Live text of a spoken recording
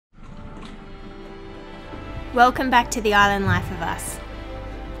Welcome back to the Island Life of Us.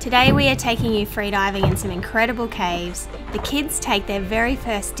 Today we are taking you freediving in some incredible caves. The kids take their very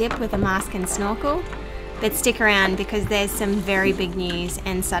first dip with a mask and snorkel, but stick around because there's some very big news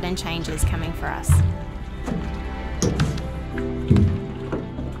and sudden changes coming for us.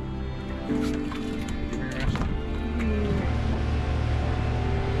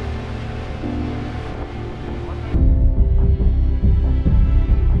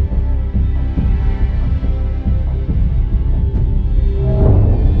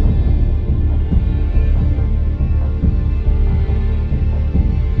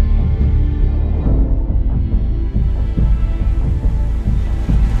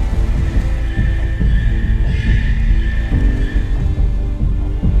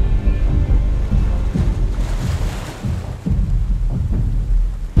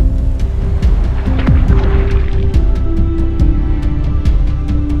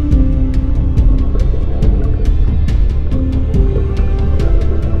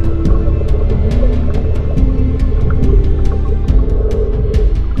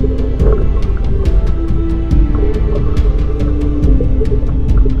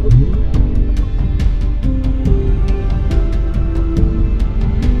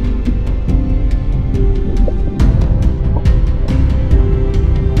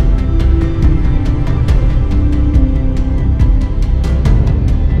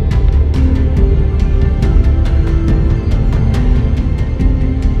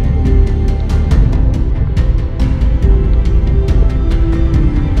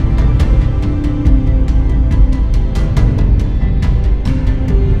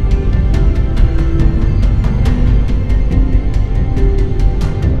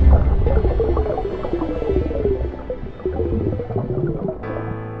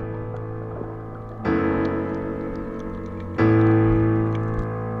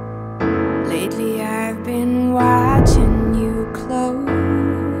 Lately I've been watching you close.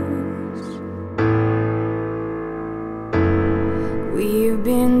 We've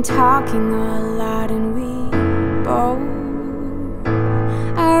been talking a lot and we both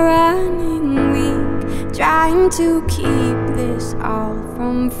are running weak, trying to keep this all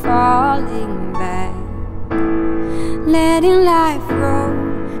from falling back, letting life roll,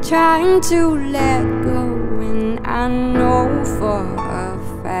 trying to let go, and I know for a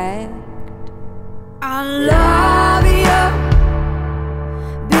fact I love you,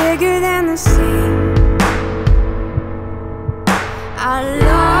 bigger than the sea. I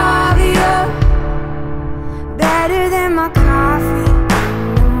love you, better than my coffee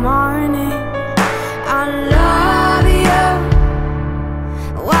in the morning. I love you,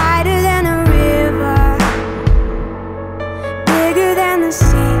 wider than a river, bigger than the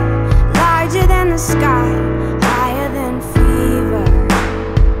sea, larger than the sky, higher than fever.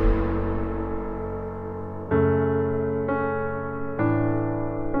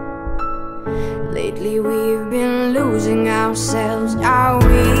 Lately we've been losing ourselves, are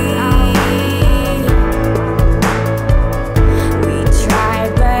we? We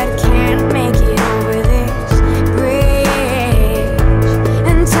tried but can't make it over this bridge,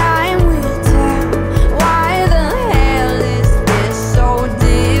 and time will tell why the hell is this so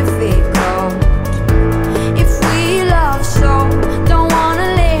difficult. If we love so, don't wanna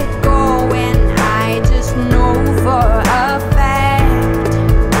let go, and I just know for a fact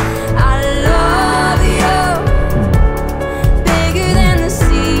I love you, bigger than the sea.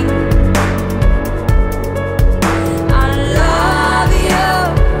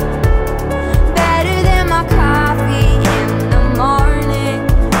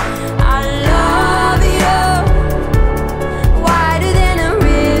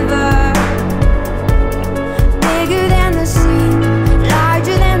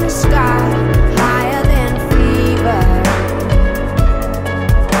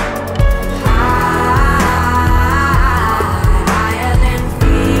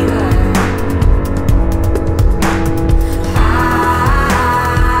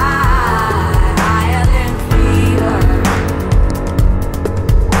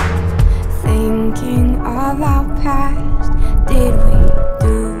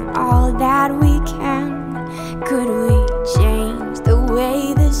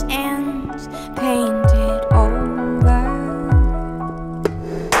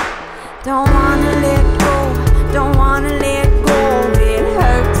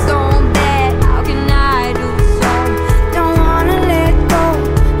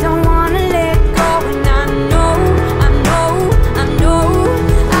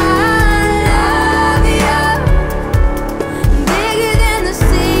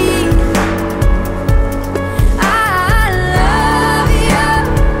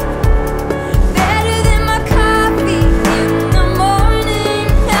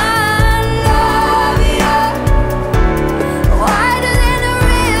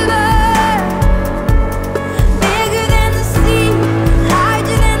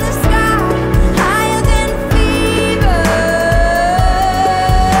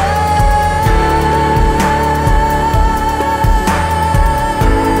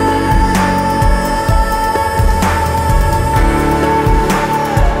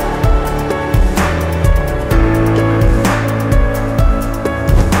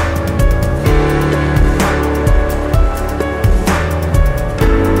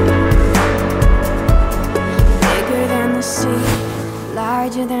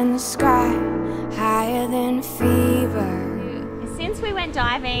 larger than the sky, higher than fever. Since we went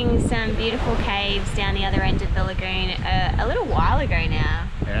diving some beautiful caves down the other end of the lagoon a little while ago now,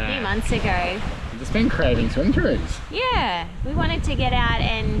 a few months ago. I've just been craving swim throughs. Yeah, we wanted to get out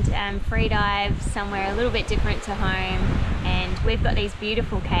and free dive somewhere a little bit different to home, and we've got these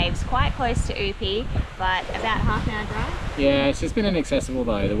beautiful caves quite close to Upi, but about half an hour drive. Yeah, it's just been inaccessible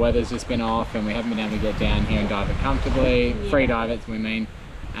though. The weather's just been off and we haven't been able to get down here and dive it comfortably. Free dive it, we mean.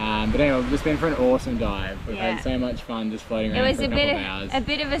 But anyway, we've just been for an awesome dive. We've had so much fun just floating around for a couple of hours. It was a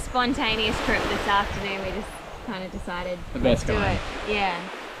bit of a spontaneous trip this afternoon. We just kind of decided let's do it. Yeah.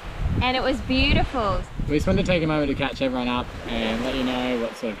 And it was beautiful. We just wanted to take a moment to catch everyone up and let you know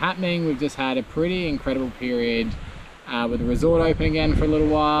what's sort of happening. We've just had a pretty incredible period with the resort open again for a little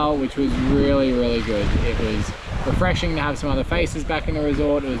while, which was really, really good. It was refreshing to have some other faces back in the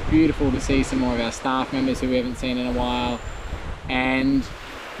resort. It was beautiful to see some more of our staff members who we haven't seen in a while. And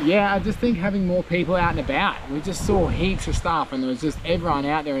yeah, I just think having more people out and about. We just saw heaps of stuff and there was just everyone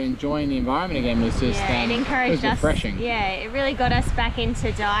out there enjoying the environment again. Was just it encouraged us. Refreshing. Yeah, it really got us back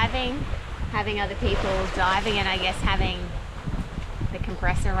into diving, having other people diving, and I guess having the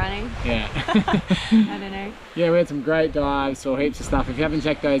compressor running. Yeah. I don't know. Yeah, we had some great dives, saw heaps of stuff. If you haven't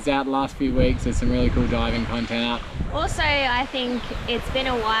checked those out the last few weeks, there's some really cool diving content up. Also, I think it's been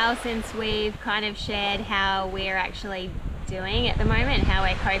a while since we've kind of shared how we're actually doing at the moment, how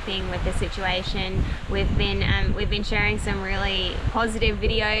we're coping with the situation. We've been sharing some really positive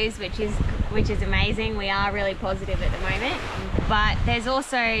videos, which is amazing. We are really positive at the moment, but there's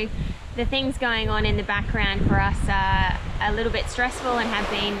also the things going on in the background for us are a little bit stressful and have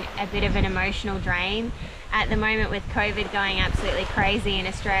been a bit of an emotional drain. At the moment, with COVID going absolutely crazy in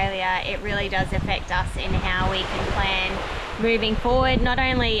Australia, it really does affect us in how we can plan moving forward, not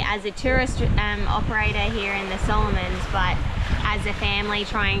only as a tourist operator here in the Solomons, but as a family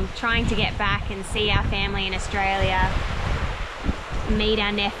trying to get back and see our family in Australia, meet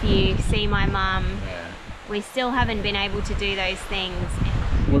our nephew, see my mum. We still haven't been able to do those things.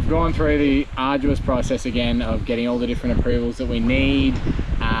 We've gone through the arduous process again of getting all the different approvals that we need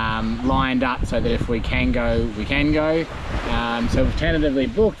lined up so that if we can go, we can go. So we've tentatively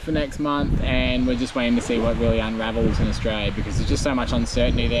booked for next month and we're just waiting to see what really unravels in Australia because there's just so much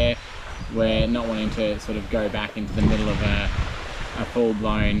uncertainty there. We're not wanting to sort of go back into the middle of a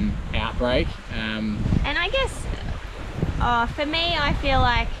full-blown outbreak. And I guess for me, I feel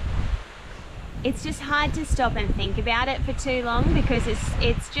like it's just hard to stop and think about it for too long because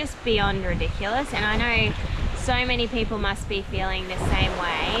it's just beyond ridiculous, and I know so many people must be feeling the same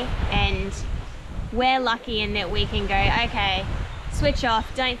way, and we're lucky in that we can go, okay, switch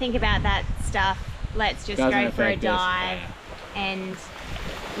off, don't think about that stuff, let's just go for a dive. And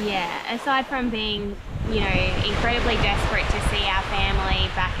yeah, aside from being, you know, incredibly desperate to see our family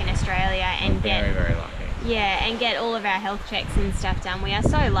back in Australia and very lucky. Yeah, and get all of our health checks and stuff done. We are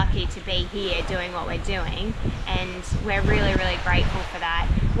so lucky to be here doing what we're doing, and we're really, really grateful for that.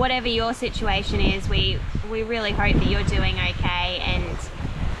 Whatever your situation is, we really hope that you're doing okay, and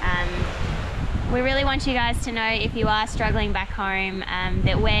we really want you guys to know, if you are struggling back home,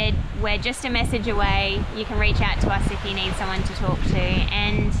 that we're just a message away. You can reach out to us if you need someone to talk to,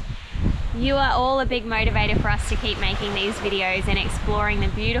 and you are all a big motivator for us to keep making these videos and exploring the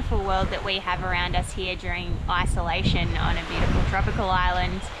beautiful world that we have around us here during isolation on a beautiful tropical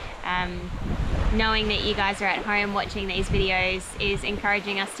island. Knowing that you guys are at home watching these videos is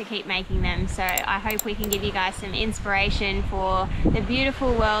encouraging us to keep making them. So I hope we can give you guys some inspiration for the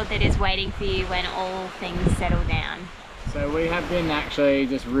beautiful world that is waiting for you when all things settle down. So we have been actually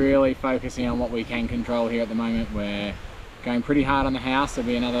just really focusing on what we can control here at the moment. We're going pretty hard on the house. There'll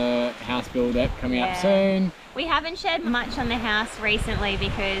be another house build up coming up soon. We haven't shared much on the house recently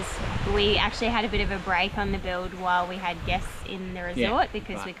because we actually had a bit of a break on the build while we had guests in the resort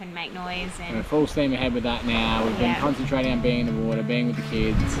because we couldn't make noise. And we're full steam ahead with that now. We've been concentrating on being in the water, being with the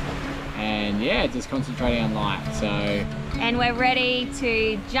kids, and yeah, just concentrating on life. So. And we're ready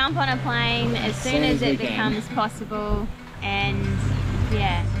to jump on a plane as soon as it becomes possible, and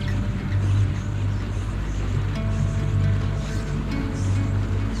yeah.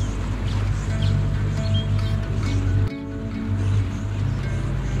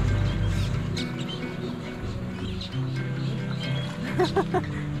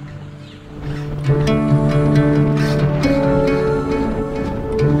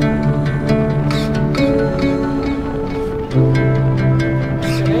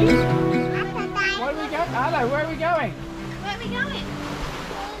 Where are we going?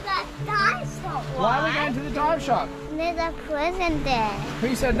 Why are we going to the dive shop? There's a present there.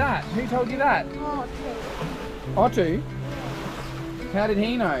 Who said that? Who told you that? Oh, Otto? How did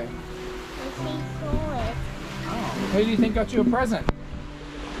he know? He saw it. Oh. Who do you think got you a present?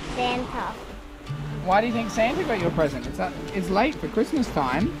 Santa. Why do you think Santa got you a present? It's late for Christmas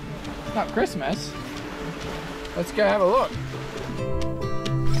time. It's not Christmas. Let's go have a look.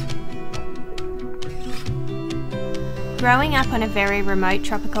 Growing up on a very remote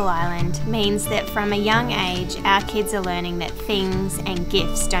tropical island means that from a young age, our kids are learning that things and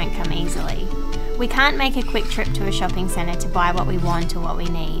gifts don't come easily. We can't make a quick trip to a shopping centre to buy what we want or what we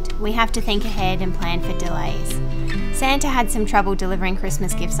need. We have to think ahead and plan for delays. Santa had some trouble delivering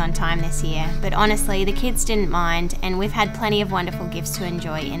Christmas gifts on time this year, but honestly, the kids didn't mind, and we've had plenty of wonderful gifts to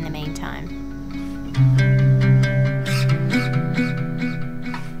enjoy in the meantime.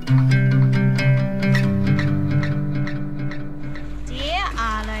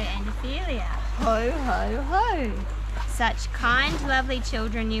 Ho, ho, ho. Such kind, lovely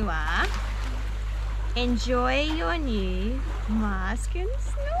children you are. Enjoy your new mask and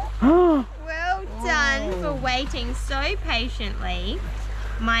snorkel. Well done for waiting so patiently.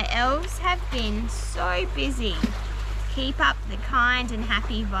 My elves have been so busy. Keep up the kind and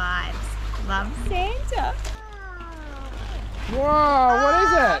happy vibes. Love, Santa. Whoa, what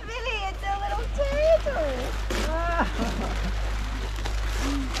is it? Billy, it's a little turtle.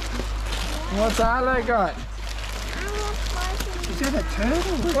 What's Arlo got? Is that a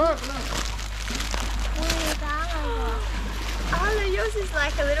turtle? What? Arlo, yours is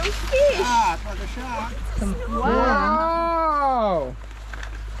like a little fish. Ah, it's like a shark. Wow!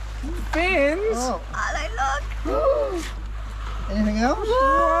 Fins? Oh. Arlo, look. Anything else?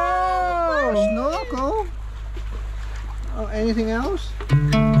 Whoa! Snorkel. Oh, anything else? A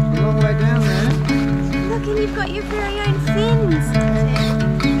long way down there. Look, and you've got your very own fins.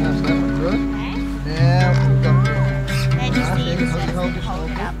 That's that one good. Yeah, we've got They're just you ears can that hold hold your it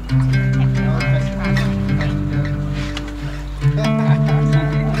snorkel. up to protect your eyes from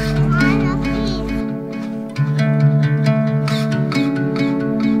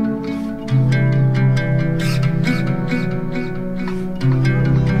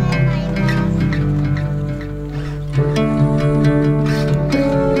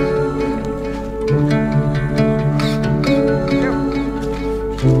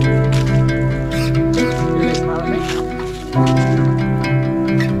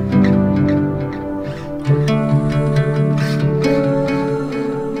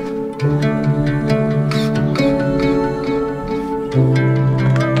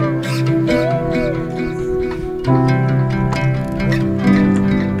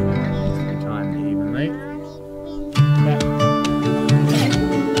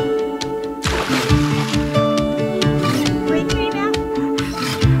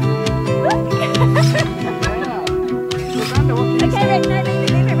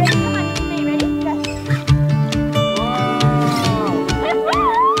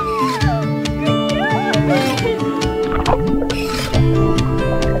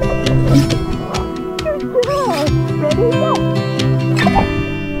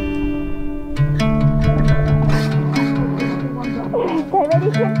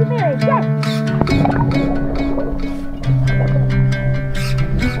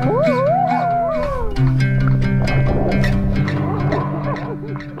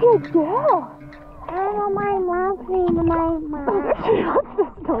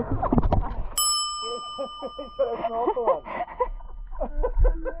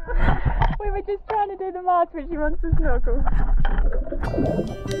We were just trying to do the march, but she wants to snorkel.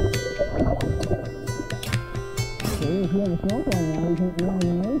 If you have a snorkel on now, you can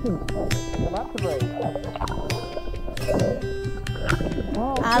amazing. Come up to breathe.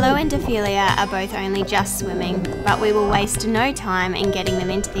 Arlo and Ophelia are both only just swimming, but we will waste no time in getting them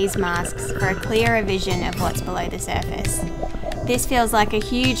into these masks for a clearer vision of what's below the surface. This feels like a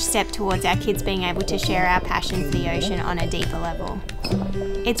huge step towards our kids being able to share our passion for the ocean on a deeper level.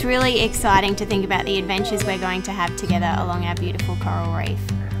 It's really exciting to think about the adventures we're going to have together along our beautiful coral reef.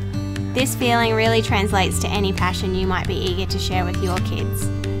 This feeling really translates to any passion you might be eager to share with your kids.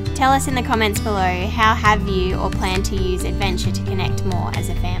 Tell us in the comments below, how have you or plan to use adventure to connect more as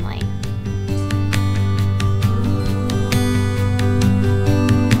a family?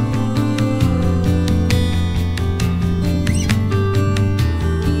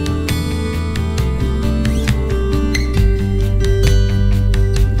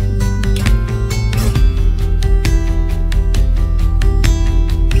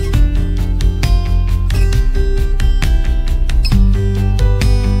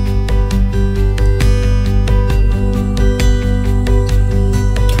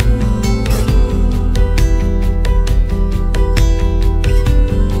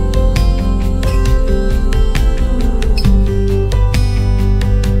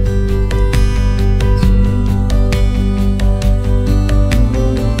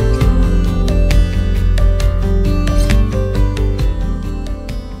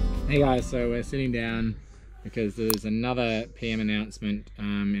 So we're sitting down because there's another PM announcement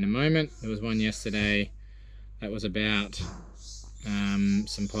in a moment. There was one yesterday that was about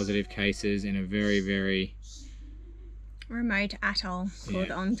some positive cases in a very remote atoll called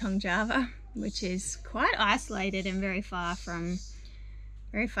Ontong Java, which is quite isolated and very far from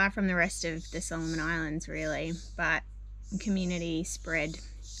the rest of the Solomon Islands, really. But community spread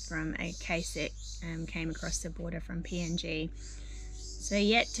from a case that came across the border from PNG. So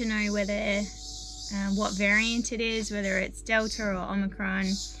yet to know whether what variant it is, whether it's Delta or Omicron,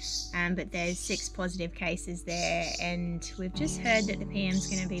 but there's 6 positive cases there, and we've just heard that the PM's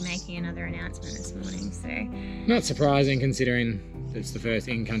going to be making another announcement this morning. So not surprising considering it's the first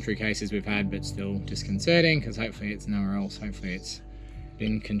in-country cases we've had, but still disconcerting because hopefully it's nowhere else. Hopefully it's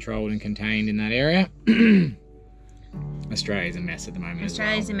been controlled and contained in that area. Australia's a mess at the moment.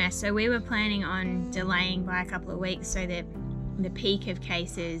 Australia's a mess. So we were planning on delaying by a couple of weeks so that the peak of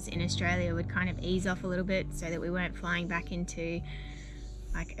cases in Australia would kind of ease off a little bit, so that we weren't flying back into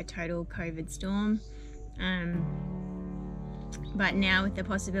like a total COVID storm. But now with the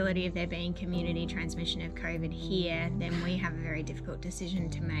possibility of there being community transmission of COVID here, then we have a very difficult decision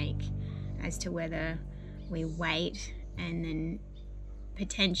to make as to whether we wait and then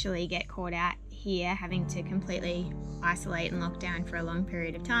potentially get caught out here having to completely isolate and lock down for a long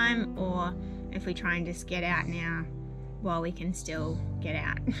period of time, or if we try and just get out now while we can still get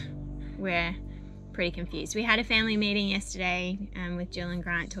out. We're pretty confused. We had a family meeting yesterday with Jill and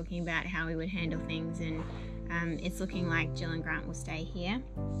Grant talking about how we would handle things, and it's looking like Jill and Grant will stay here.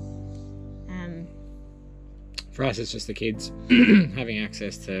 For us, it's just the kids having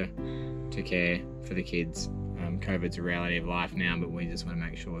access to care for the kids. COVID's a reality of life now, but we just want to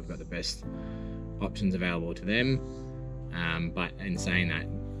make sure we've got the best options available to them. But in saying that,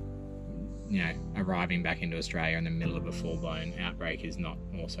 you know, arriving back into Australia in the middle of a full-blown outbreak is not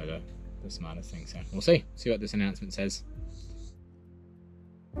also the smartest thing. So we'll see what this announcement says.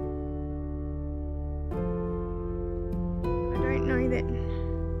 I don't know that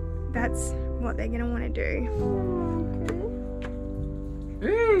that's what they're going to want to do.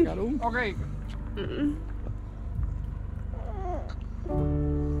 Okay.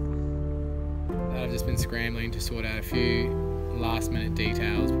 I've just been scrambling to sort out a few last-minute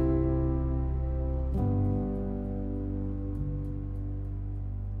details